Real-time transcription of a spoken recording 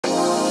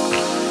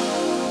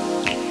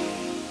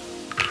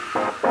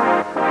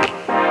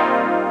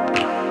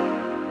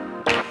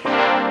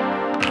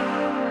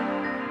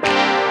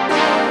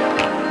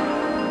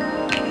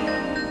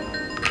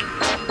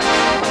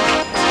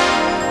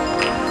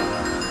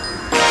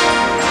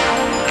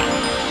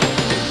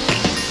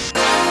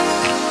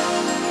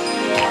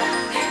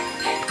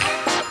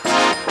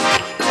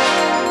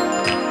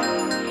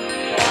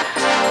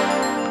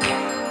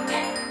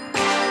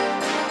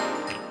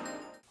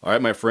All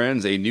right, my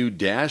friends, a new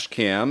dash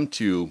cam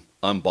to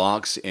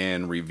unbox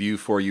and review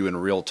for you in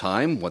real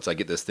time once I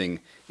get this thing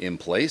in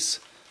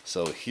place.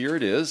 So here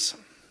it is.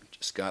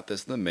 Just got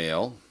this in the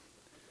mail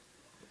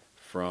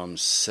from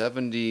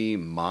 70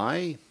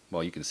 My.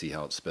 Well, you can see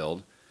how it's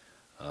spelled.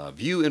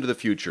 View into the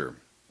future.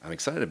 I'm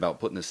excited about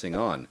putting this thing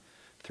on.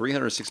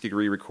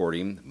 360-degree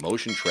recording,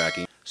 motion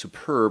tracking,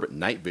 superb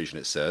night vision,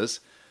 it says.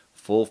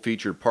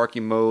 Full-featured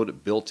parking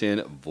mode,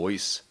 built-in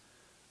voice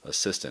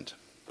assistant.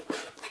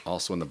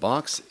 Also in the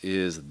box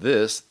is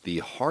this, the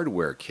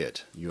hardware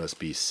kit.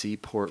 USB-C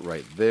port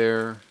right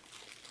there.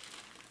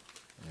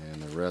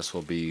 And the rest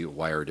will be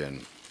wired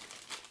in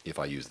if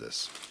I use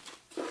this.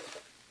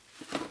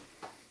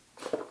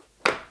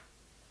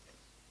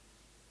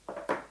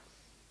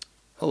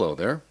 Hello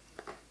there.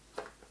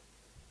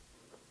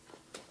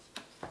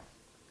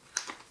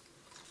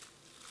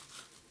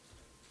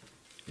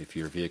 If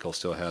your vehicle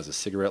still has a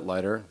cigarette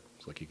lighter,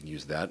 looks like you can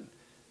use that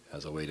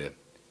as a way to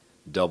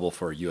double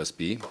for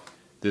USB.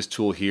 This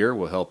tool here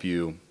will help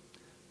you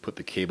put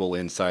the cable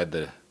inside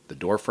the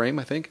door frame,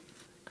 I think.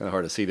 Kind of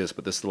hard to see this,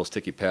 but this little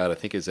sticky pad I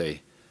think is a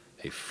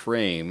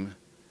frame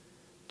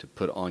to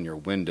put on your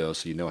window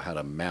so you know how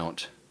to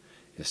mount.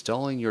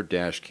 Installing your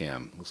dash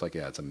cam. Looks like,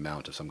 yeah, it's a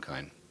mount of some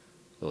kind.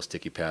 Little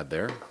sticky pad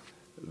there.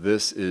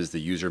 This is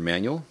the user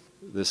manual.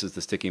 This is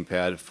the sticking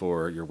pad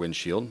for your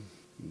windshield.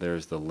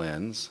 There's the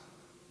lens.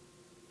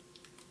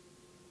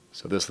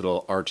 So this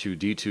little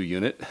R2-D2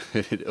 unit,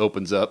 it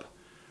opens up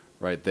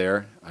right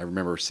there. I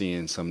remember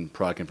seeing some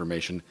product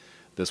information.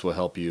 This will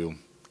help you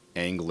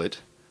angle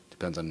it.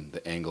 Depends on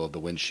the angle of the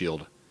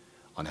windshield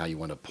on how you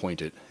want to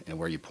point it and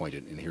where you point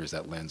it. And here's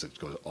that lens that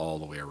goes all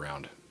the way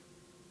around.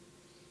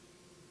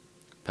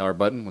 Power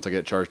button, once I get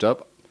it charged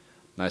up.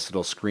 Nice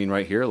little screen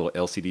right here, a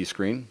little LCD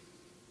screen.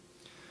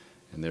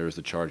 And there's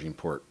the charging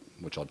port,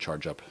 which I'll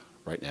charge up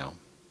right now.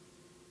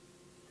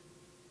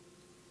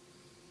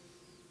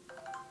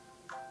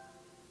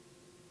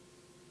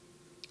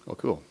 Oh,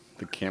 cool.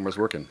 The camera's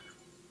working.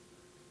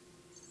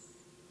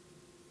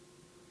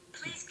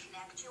 Please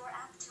connect your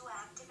app to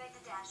activate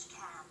the dash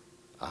cam.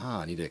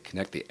 I need to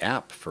connect the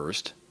app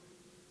first.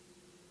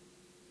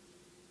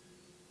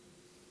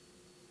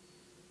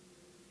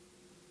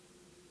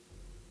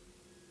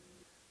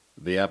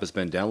 The app has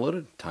been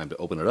downloaded. Time to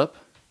open it up.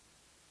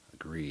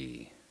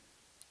 Agree.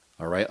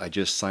 All right, I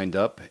just signed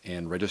up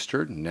and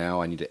registered.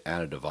 Now I need to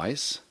add a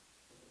device.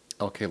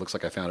 Okay, looks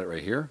like I found it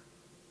right here.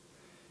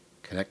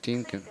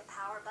 Connecting. Click the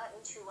power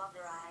button to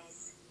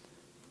authorize.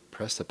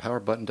 Press the power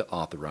button to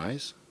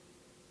authorize.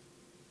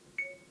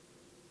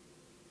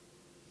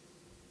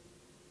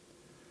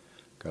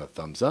 Got a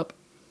thumbs up.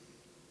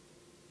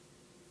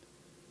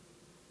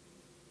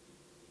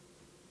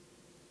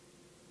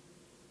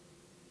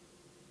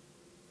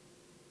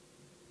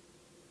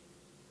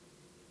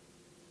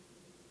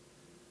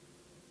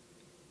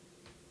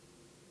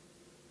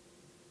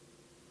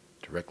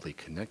 Directly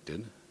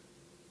connected.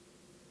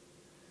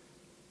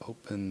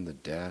 Open the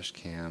dash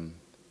cam.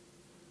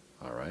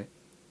 All right.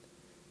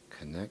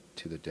 Connect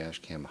to the dash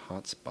cam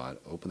hotspot.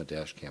 Open the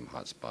dash cam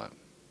hotspot.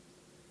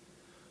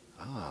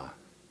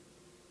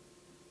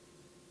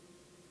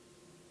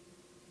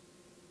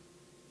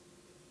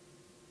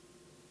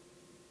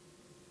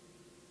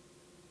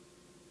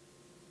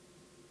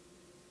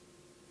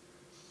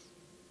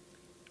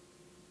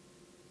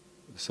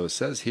 So it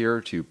says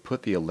here to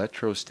put the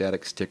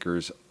electrostatic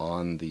stickers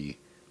on the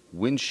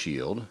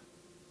windshield.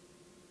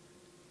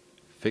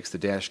 Fix the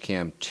dash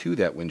cam to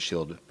that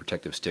windshield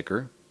protective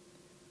sticker.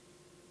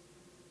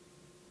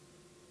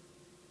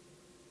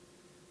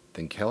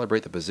 Then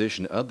calibrate the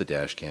position of the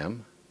dash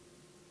cam.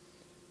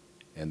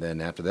 And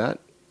then after that,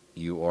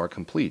 you are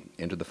complete.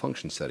 Enter the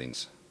function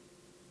settings.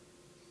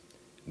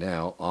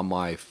 Now, on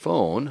my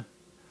phone,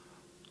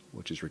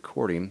 which is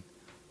recording,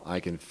 I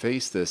can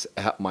face this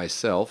app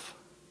myself.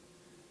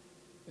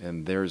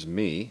 And there's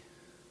me.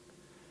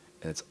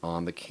 And it's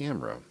on the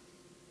camera.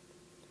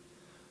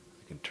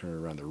 I can turn it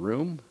around the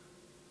room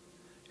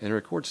and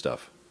record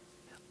stuff.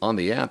 On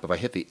the app, if I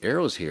hit the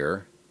arrows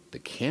here, the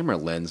camera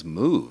lens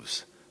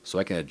moves. So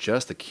I can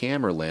adjust the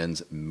camera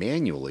lens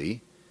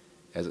manually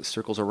as it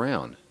circles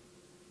around.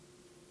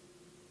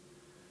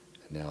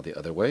 And now the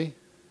other way.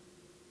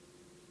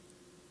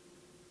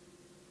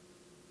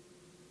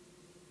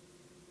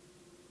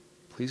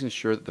 Please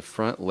ensure that the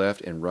front, left,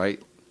 and right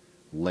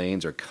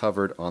lanes are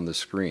covered on the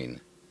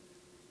screen.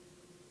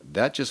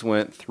 That just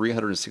went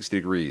 360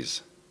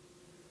 degrees.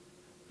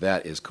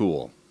 That is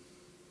cool.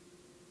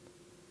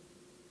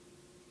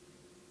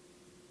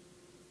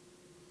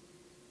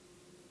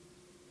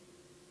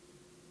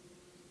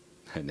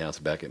 And now it's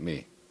back at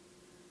me.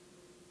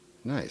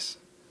 Nice.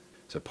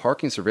 So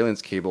parking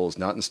surveillance cable is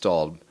not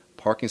installed.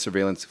 Parking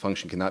surveillance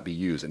function cannot be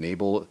used.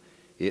 Enable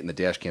it in the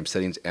dash cam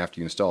settings after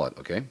you install it,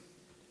 okay?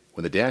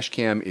 When the dash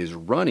cam is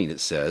running, it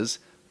says,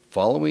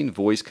 following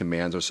voice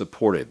commands are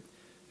supported.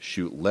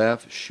 Shoot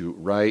left, shoot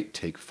right,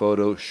 take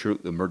photo,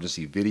 shoot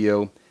emergency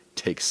video,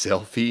 take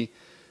selfie,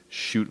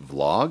 shoot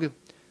vlog,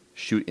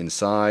 shoot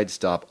inside,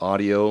 stop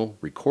audio,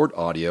 record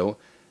audio,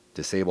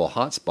 Disable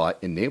hotspot,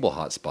 enable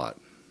hotspot.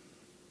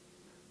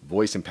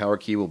 Voice and power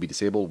key will be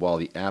disabled while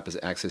the app is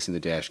accessing the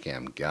dash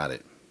cam. Got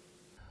it.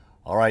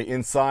 All right,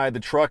 inside the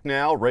truck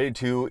now, ready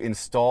to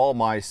install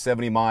my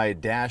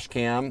 70mi dash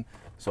cam.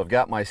 So I've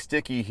got my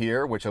sticky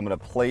here, which I'm going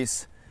to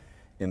place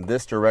in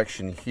this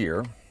direction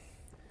here.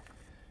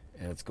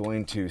 And it's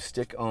going to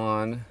stick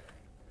on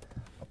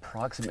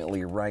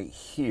approximately right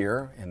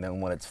here. And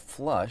then when it's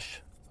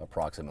flush,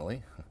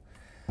 approximately,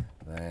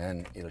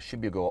 then it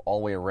should be go all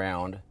the way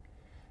around,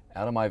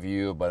 out of my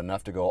view, but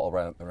enough to go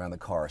all around the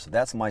car. So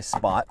that's my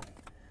spot.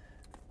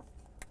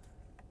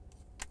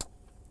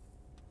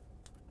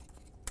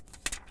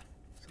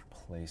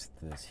 Place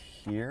this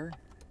here,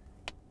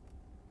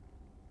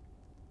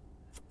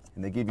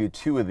 and they give you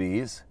 2 of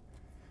these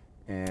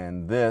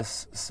and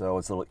this, so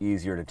it's a little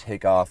easier to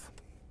take off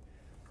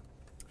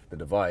the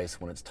device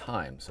when it's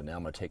time. So now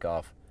I'm going to take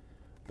off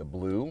the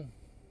blue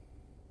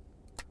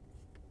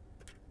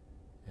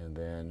and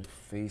then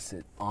face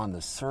it on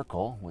the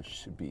circle, which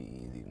should be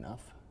easy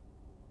enough.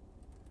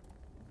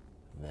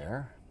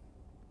 There.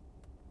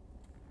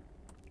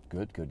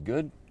 Good, good,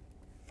 good.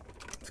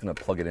 Just going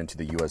to plug it into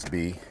the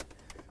USB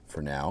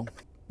for now.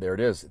 There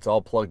it is. It's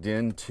all plugged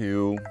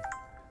into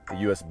the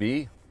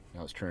USB.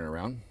 Now let's turn it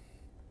around.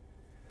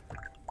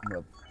 I'm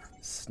going to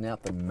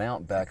snap the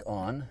mount back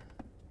on.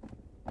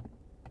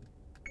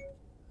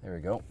 There we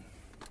go.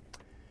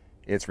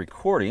 It's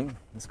recording.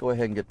 Let's go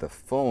ahead and get the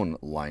phone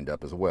lined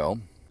up as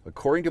well.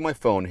 According to my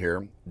phone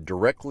here,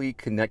 directly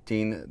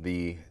connecting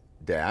the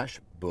dash,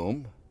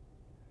 boom.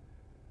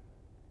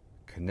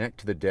 Connect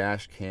to the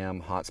dash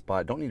cam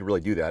hotspot. Don't need to really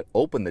do that.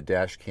 Open the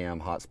dash cam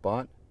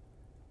hotspot.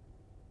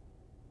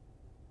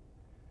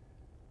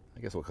 I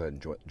guess we'll go ahead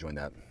and join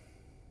that.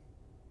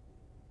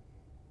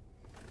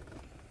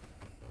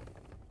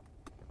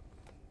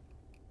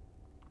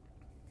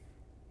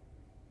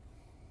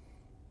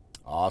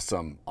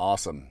 Awesome,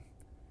 awesome.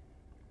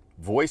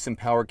 Voice and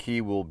power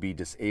key will be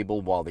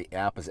disabled while the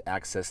app is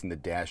accessing the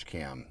dash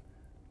cam.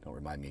 Don't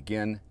remind me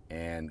again,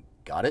 and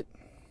got it.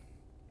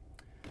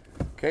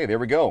 Okay, there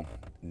we go.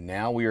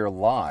 Now we are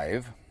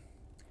live,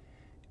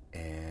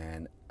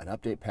 and an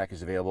update package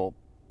is available.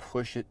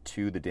 Push it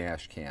to the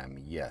dash cam,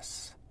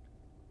 yes.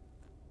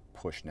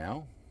 Push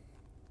now.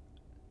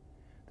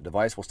 The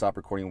device will stop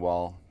recording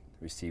while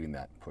receiving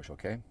that. Push,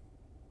 okay?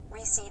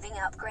 Receiving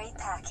upgrade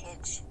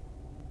package.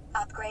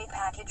 Upgrade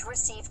package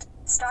received.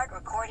 Start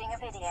recording a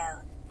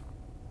video.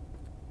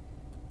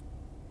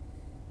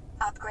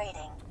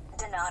 Upgrading.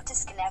 Do not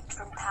disconnect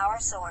from power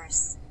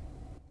source.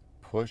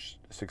 Push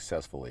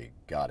successfully.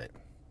 Got it.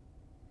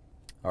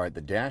 All right,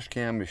 the dash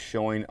cam is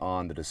showing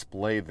on the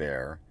display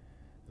there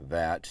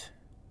that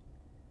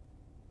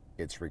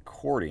it's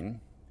recording.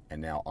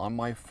 And now on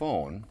my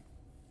phone,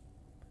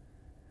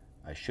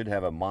 I should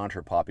have a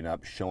monitor popping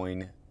up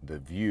showing the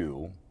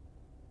view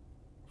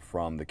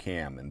from the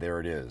cam, and there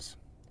it is.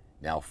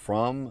 Now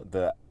from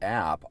the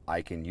app,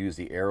 I can use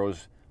the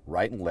arrows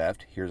right and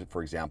left. Here's,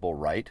 for example,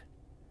 right.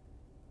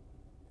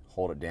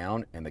 Hold it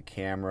down, and the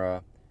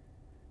camera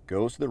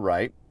goes to the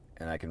right,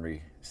 and I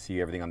can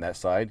see everything on that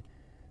side.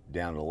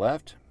 Down to the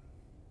left,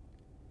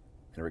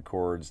 and it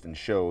records and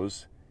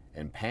shows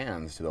and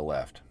pans to the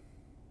left.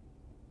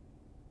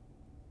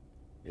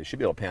 It should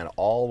be able to pan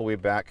all the way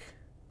back,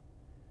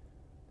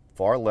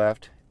 far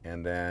left,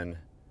 and then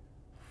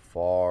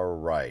far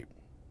right.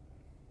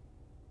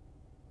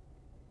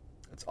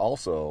 It's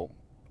also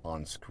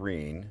on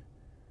screen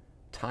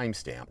time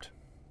stamped.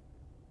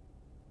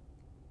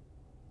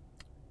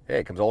 Hey,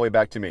 it comes all the way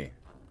back to me.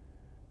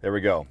 There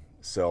we go.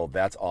 So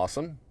that's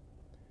awesome.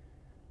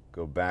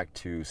 Go back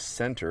to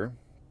center.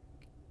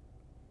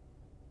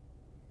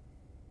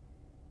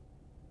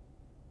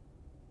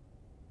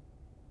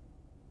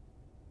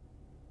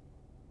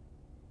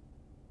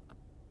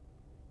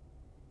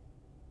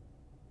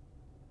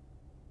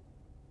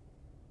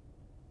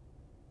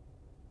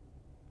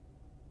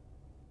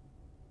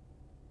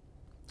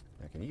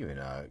 I can even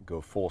go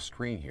full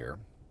screen here.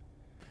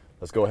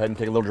 Let's go ahead and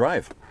take a little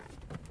drive.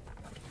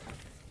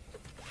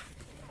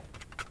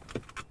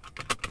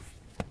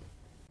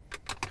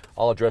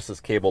 I'll address this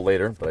cable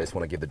later, but I just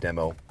want to give the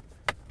demo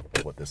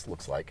of what this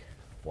looks like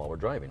while we're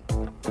driving.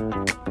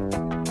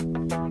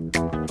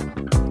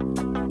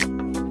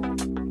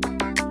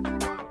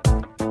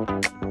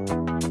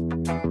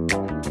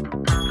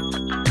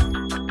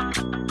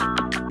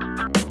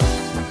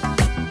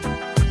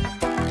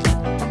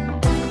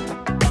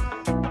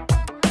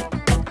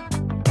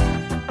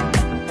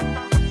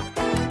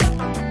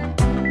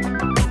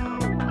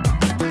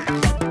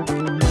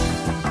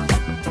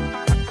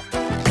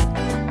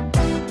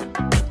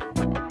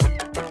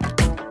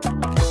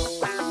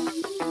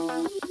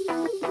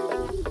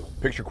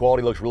 Picture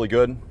quality looks really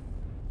good.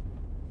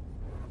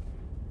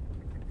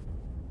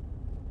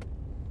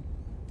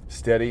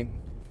 Steady.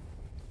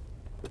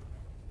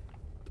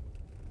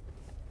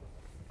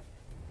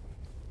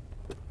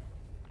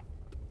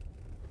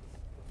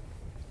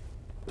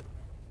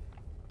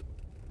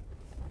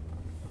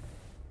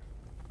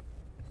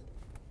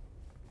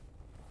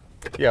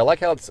 Yeah, I like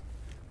how it's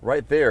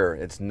right there.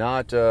 It's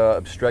not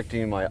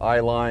obstructing my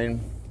eye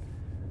line.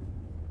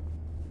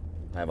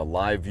 I have a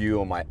live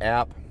view on my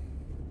app.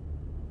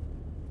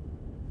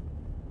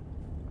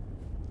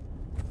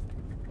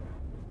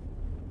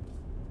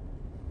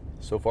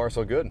 So far,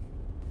 so good.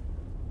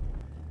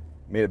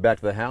 Made it back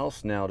to the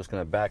house. Now just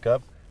going to back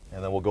up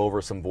and then we'll go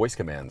over some voice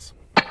commands.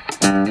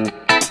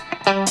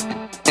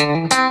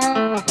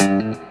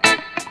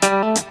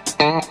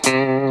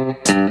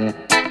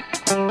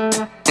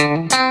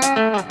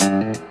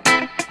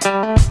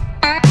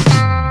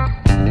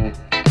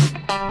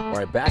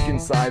 Alright, back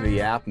inside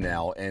the app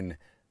now, and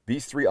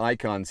these three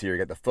icons here, you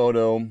got the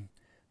photo,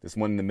 this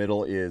one in the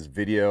middle is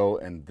video,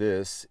 and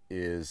this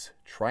is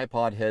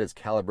tripod head is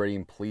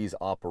calibrating, please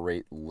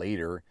operate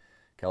later.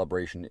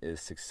 Calibration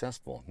is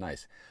successful.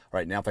 Nice.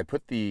 Alright, now if I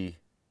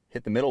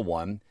hit the middle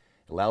one,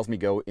 it allows me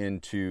to go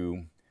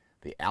into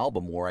the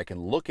album where I can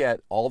look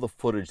at all the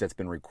footage that's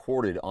been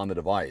recorded on the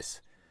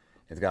device.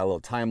 It's got a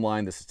little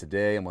timeline. This is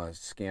today. I'm going to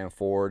scan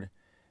forward,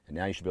 and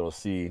now you should be able to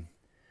see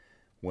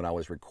when I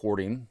was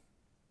recording,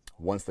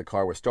 once the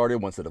car was started,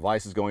 once the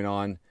device is going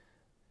on,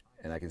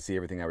 and I can see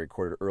everything I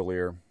recorded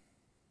earlier.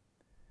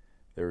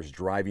 There's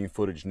driving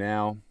footage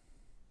now.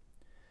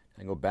 I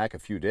can go back a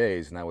few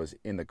days, and I was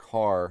in the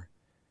car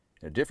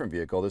in a different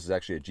vehicle. This is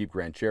actually a Jeep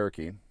Grand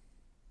Cherokee,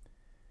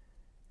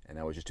 and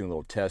I was just doing a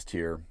little test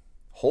here,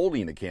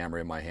 holding the camera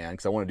in my hand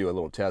because I want to do a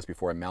little test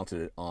before I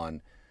mounted it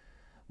on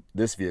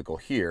this vehicle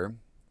here,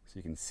 so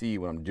you can see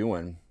what I'm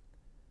doing,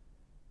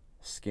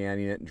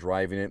 scanning it,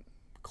 driving it,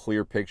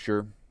 clear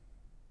picture.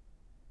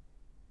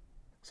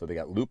 So they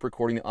got loop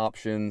recording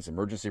options,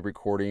 emergency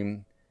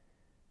recording.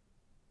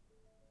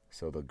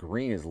 So the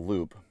green is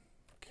loop,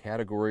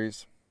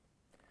 categories,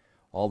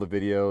 all the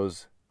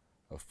videos,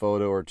 a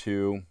photo or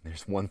two.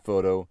 There's one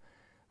photo.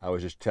 I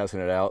was just testing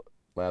it out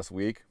last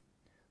week.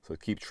 So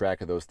keep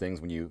track of those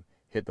things when you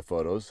hit the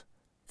photos.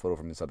 Photo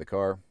from inside the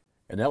car.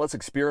 And now let's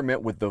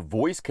experiment with the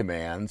voice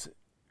commands.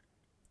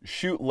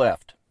 Shoot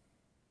left.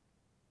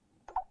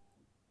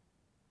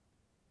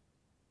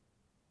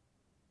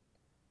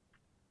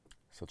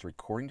 So it's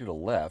recording to the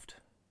left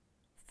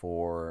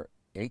for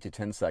 8 to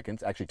 10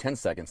 seconds. Actually 10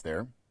 seconds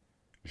there.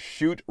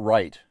 Shoot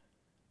right.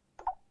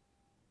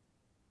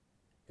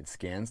 It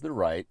scans the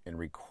right and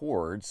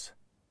records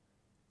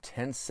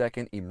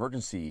 10-second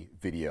emergency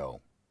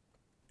video.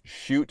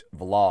 Shoot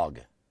vlog.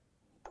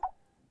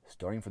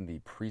 Starting from the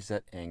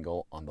preset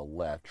angle on the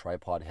left,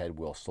 tripod head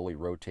will slowly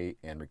rotate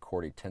and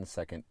record a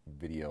 10-second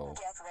video.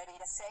 Get ready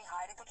to say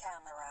hi to the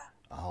camera.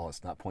 Oh,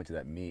 it's not pointed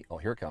at me. Oh,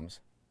 here it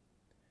comes.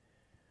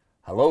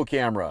 Hello,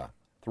 camera.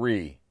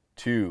 3,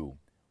 2,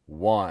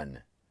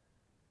 1.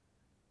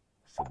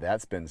 So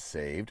that's been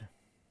saved.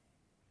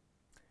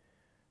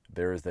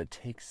 There's the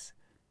take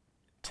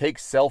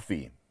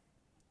selfie.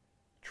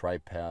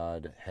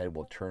 Tripod head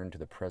will turn to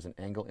the present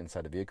angle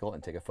inside the vehicle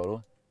and take a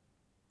photo.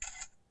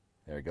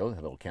 There we go, a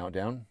little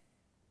countdown.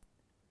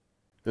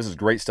 This is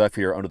great stuff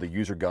here under the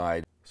user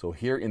guide. So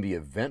here in the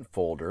event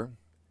folder,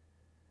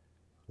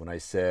 when I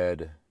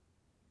said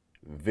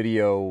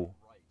video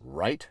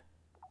right,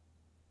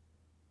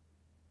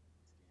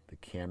 the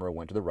camera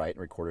went to the right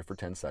and recorded for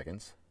 10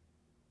 seconds.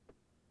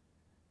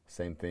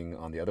 Same thing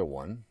on the other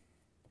one.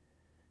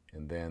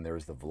 And then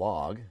there's the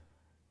vlog.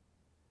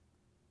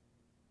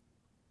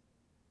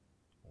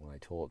 When I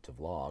told it to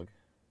vlog.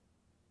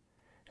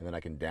 And then I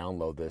can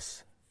download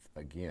this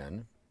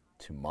again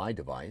to my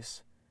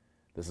device.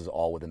 This is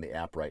all within the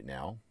app right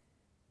now.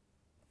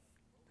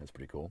 That's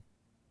pretty cool.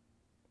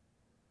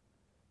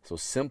 So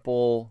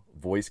simple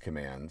voice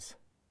commands.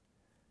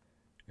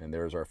 And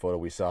there's our photo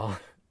we saw,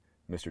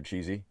 Mr.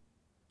 Cheesy.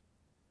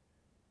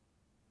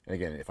 And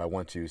again, if I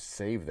want to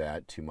save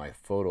that to my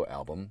photo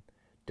album,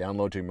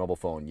 download to your mobile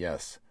phone,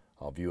 yes,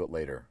 I'll view it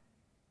later.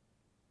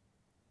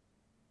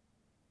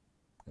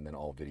 And then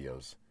all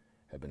videos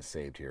have been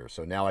saved here.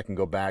 So now I can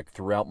go back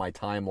throughout my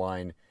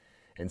timeline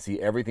and see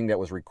everything that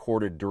was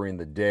recorded during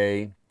the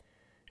day.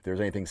 If there's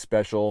anything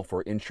special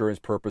for insurance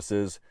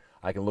purposes,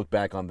 I can look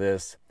back on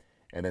this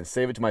and then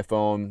save it to my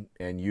phone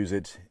and use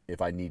it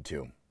if I need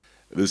to.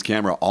 This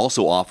camera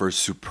also offers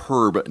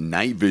superb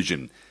night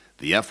vision.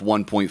 The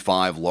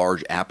f1.5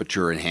 large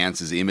aperture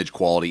enhances image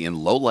quality in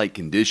low light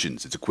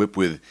conditions. It's equipped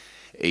with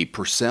a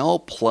Purcell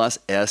Plus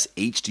S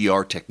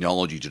HDR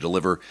technology to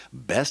deliver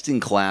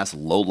best-in-class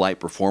low-light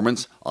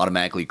performance,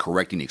 automatically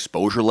correcting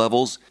exposure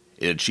levels.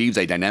 It achieves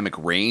a dynamic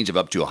range of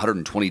up to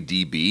 120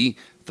 dB,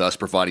 thus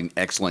providing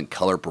excellent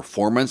color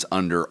performance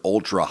under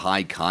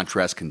ultra-high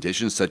contrast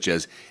conditions such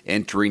as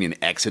entering and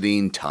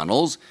exiting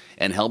tunnels,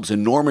 and helps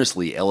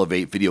enormously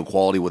elevate video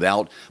quality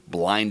without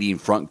blinding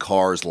front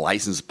cars'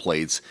 license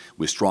plates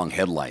with strong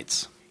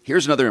headlights.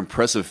 Here's another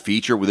impressive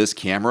feature with this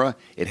camera.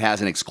 It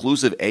has an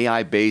exclusive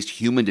AI-based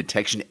human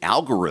detection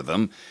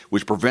algorithm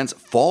which prevents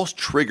false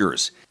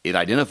triggers. It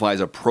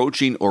identifies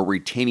approaching or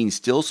retaining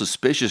still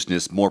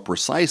suspiciousness more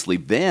precisely,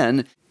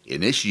 then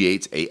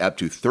initiates a up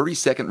to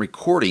 30-second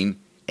recording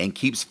and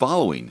keeps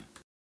following.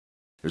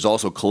 There's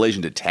also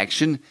collision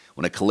detection. When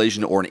When a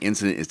collision or an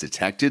incident is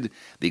detected,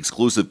 the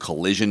exclusive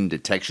collision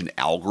detection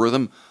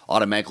algorithm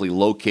automatically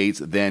locates,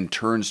 then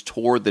turns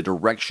toward the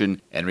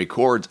direction and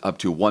records up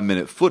to 1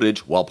 minute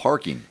footage while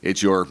parking.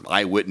 It's your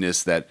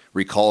eyewitness that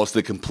recalls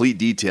the complete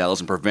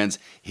details and prevents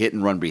hit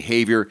and run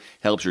behavior,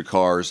 helps your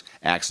car's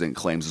accident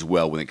claims as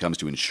well when it comes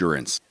to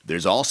insurance.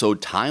 There's also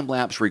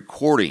time-lapse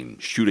recording.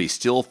 Shoot a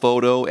still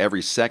photo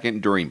every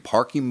second during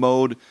parking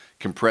mode,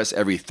 compress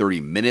every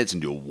 30 minutes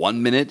into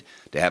 1 minute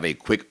to have a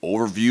quick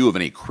overview of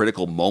any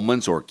critical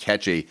moments or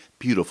catch a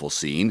beautiful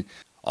scene.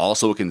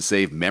 Also, it can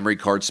save memory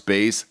card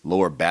space,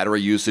 lower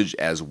battery usage,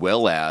 as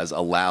well as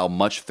allow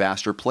much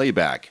faster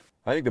playback.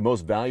 I think the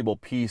most valuable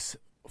piece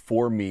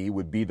for me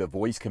would be the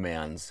voice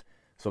commands.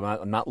 So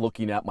I'm not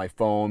looking at my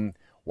phone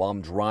while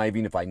I'm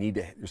driving. If I need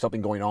to, there's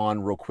something going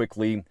on real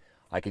quickly,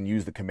 I can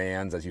use the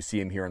commands as you see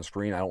them here on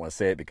screen. I don't want to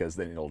say it because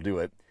then it'll do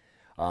it.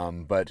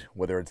 But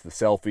whether it's the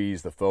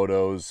selfies, the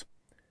photos,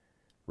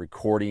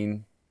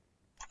 recording,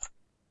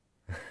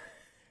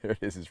 there it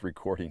is, it's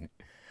recording.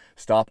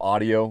 Stop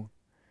audio.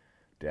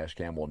 Dash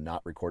cam will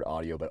not record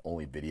audio, but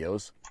only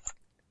videos.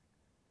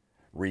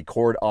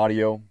 Record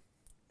audio,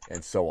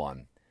 and so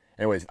on.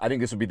 Anyways, I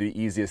think this would be the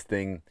easiest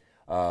thing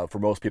for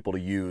most people to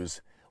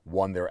use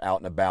when they're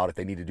out and about if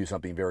they need to do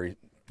something very,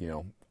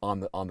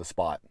 on the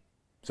spot.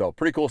 So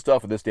pretty cool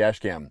stuff with this dash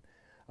cam.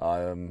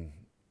 I'm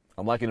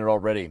liking it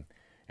already,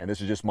 and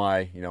this is just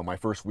my, my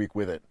first week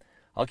with it.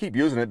 I'll keep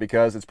using it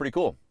because it's pretty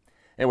cool.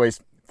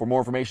 Anyways, for more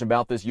information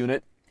about this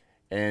unit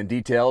and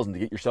details and to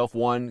get yourself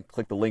one,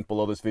 click the link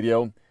below this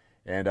video,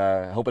 and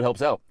I hope it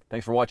helps out.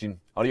 Thanks for watching.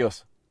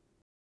 Adios.